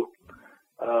went to,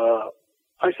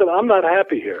 I said, I'm not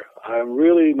happy here. I'm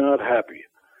really not happy.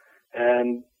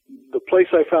 And the place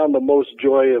I found the most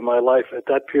joy in my life at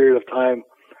that period of time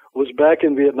was back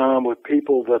in Vietnam with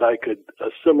people that I could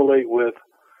assimilate with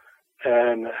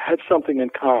and had something in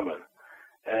common.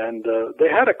 And they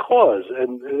had a cause,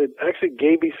 and it actually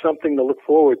gave me something to look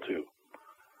forward to.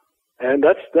 And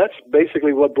that's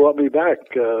basically what brought me back,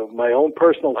 my own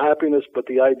personal happiness, but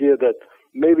the idea that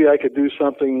maybe I could do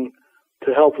something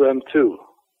to help them too.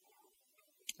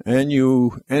 And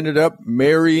you ended up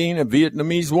marrying a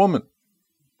Vietnamese woman.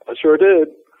 I sure did.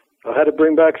 I had to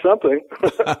bring back something.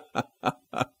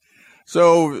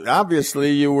 So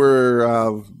obviously you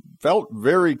were felt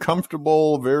very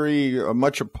comfortable, very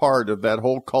much a part of that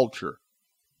whole culture.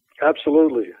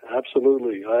 Absolutely,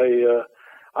 absolutely.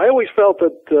 I always felt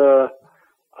that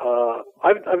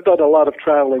I've done a lot of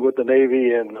traveling with the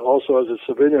Navy and also as a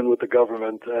civilian with the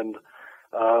government, and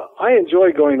I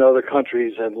enjoy going to other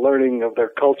countries and learning of their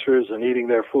cultures and eating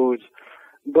their foods.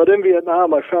 But in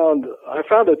Vietnam, I found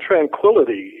a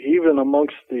tranquility even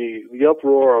amongst the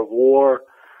uproar of war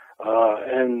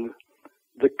and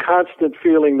the constant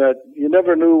feeling that you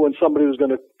never knew when somebody was going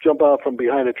to jump out from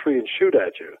behind a tree and shoot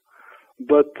at you.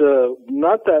 But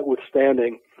not that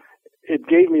withstanding, it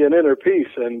gave me an inner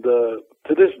peace, and to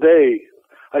this day,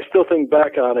 I still think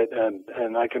back on it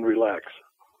and I can relax.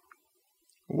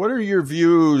 What are your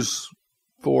views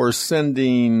for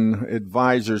sending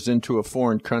advisors into a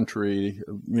foreign country,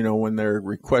 you know, when they're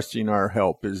requesting our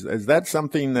help? Is that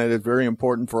something that is very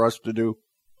important for us to do?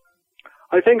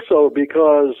 I think so,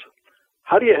 because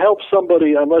how do you help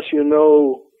somebody unless you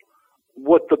know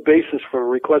what the basis for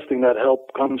requesting that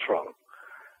help comes from?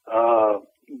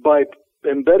 By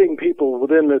embedding people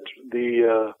within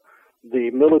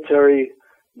the military,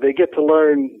 they get to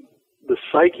learn the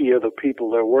psyche of the people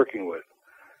they're working with.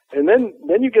 And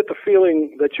then you get the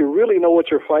feeling that you really know what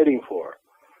you're fighting for.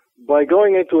 By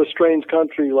going into a strange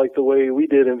country like the way we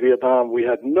did in Vietnam, we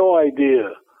had no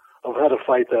idea of how to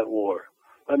fight that war.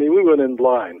 I mean, we went in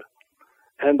blind.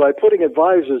 And by putting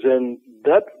advisors in,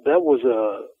 that was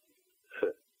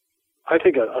I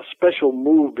think a special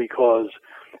move, because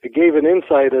it gave an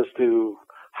insight as to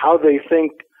how they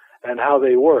think and how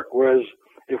they work. Whereas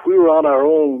if we were on our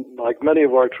own, like many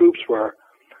of our troops were,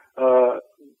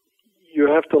 you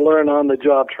have to learn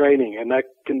on-the-job training, and that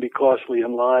can be costly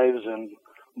in lives and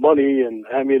money and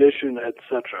ammunition,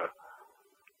 etc.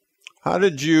 How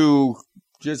did you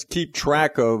just keep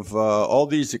track of all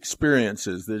these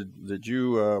experiences? Did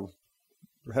you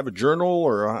have a journal,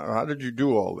 or how did you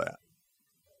do all that?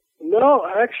 No,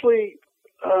 actually,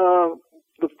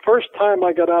 the first time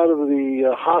I got out of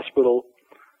the hospital,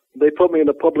 they put me in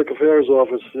the public affairs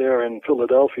office there in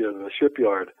Philadelphia, in the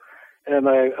shipyard. And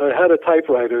I had a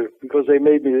typewriter because they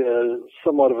made me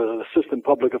somewhat of an assistant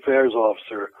public affairs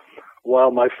officer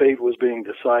while my fate was being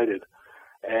decided.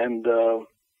 And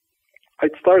I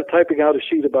started typing out a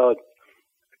sheet about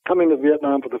coming to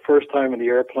Vietnam for the first time in the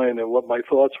airplane and what my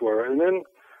thoughts were. And then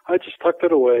I just tucked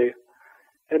it away.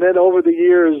 And then over the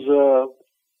years,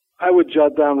 I would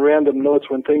jot down random notes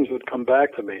when things would come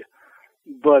back to me.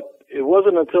 But it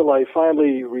wasn't until I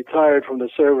finally retired from the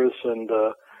service and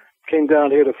came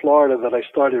down here to Florida that I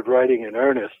started writing in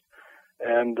earnest.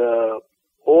 And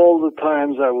all the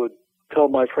times I would tell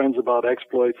my friends about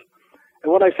exploits.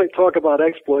 And when I say talk about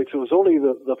exploits, it was only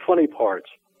the funny parts.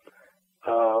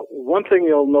 One thing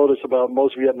you'll notice about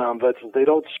most Vietnam vets is they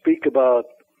don't speak about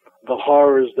the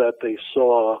horrors that they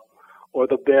saw or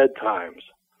the bad times.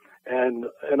 And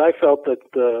I felt that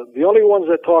the only ones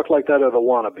that talk like that are the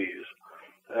wannabes.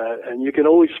 And you can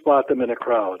always spot them in a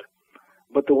crowd.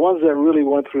 But the ones that really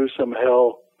went through some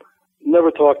hell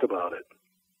never talked about it.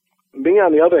 Me,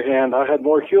 on the other hand, I had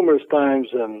more humorous times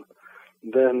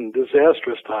than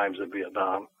disastrous times in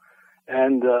Vietnam.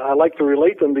 And I like to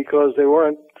relate them because they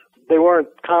weren't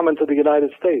common to the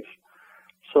United States.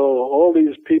 So all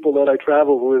these people that I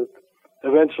traveled with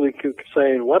eventually kept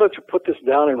saying, why don't you put this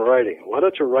down in writing? Why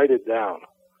don't you write it down?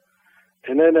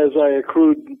 And then as I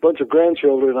accrued a bunch of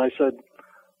grandchildren, I said,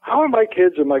 how are my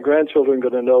kids and my grandchildren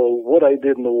going to know what I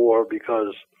did in the war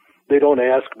because they don't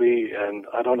ask me and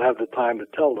I don't have the time to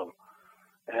tell them?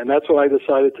 And that's when I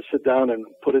decided to sit down and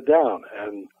put it down.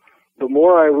 And the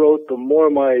more I wrote, the more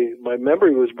my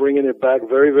memory was bringing it back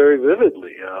very, very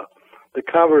vividly. The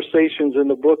conversations in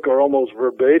the book are almost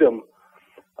verbatim,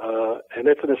 and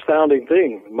it's an astounding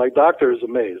thing. My doctor is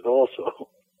amazed also.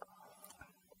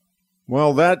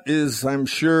 Well, that is, I'm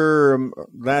sure,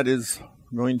 that is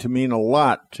going to mean a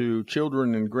lot to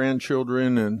children and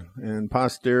grandchildren and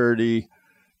posterity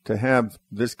to have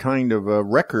this kind of a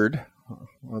record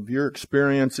of your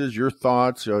experiences, your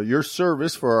thoughts, your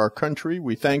service for our country.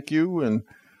 We thank you,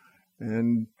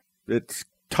 and it's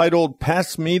titled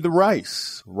Pass Me the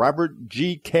Rice. Robert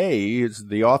G. Kay is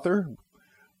the author.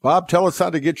 Bob, tell us how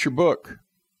to get your book.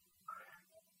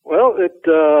 Well,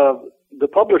 the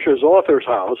publisher's Author's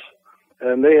House,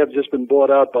 and they have just been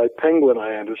bought out by Penguin,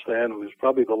 I understand, who's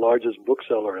probably the largest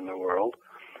bookseller in the world.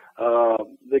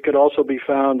 They could also be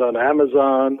found on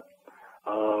Amazon,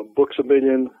 Books A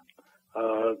Million.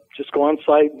 Just go on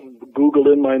site,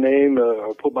 Google in my name,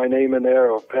 or put my name in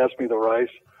there, or Pass Me the Rice.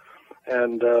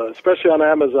 And especially on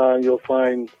Amazon, you'll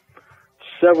find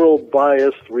several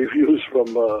biased reviews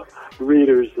from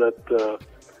readers that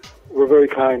were very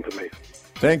kind to me.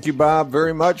 Thank you, Bob,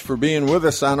 very much for being with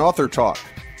us on Author Talk.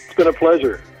 It's been a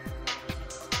pleasure.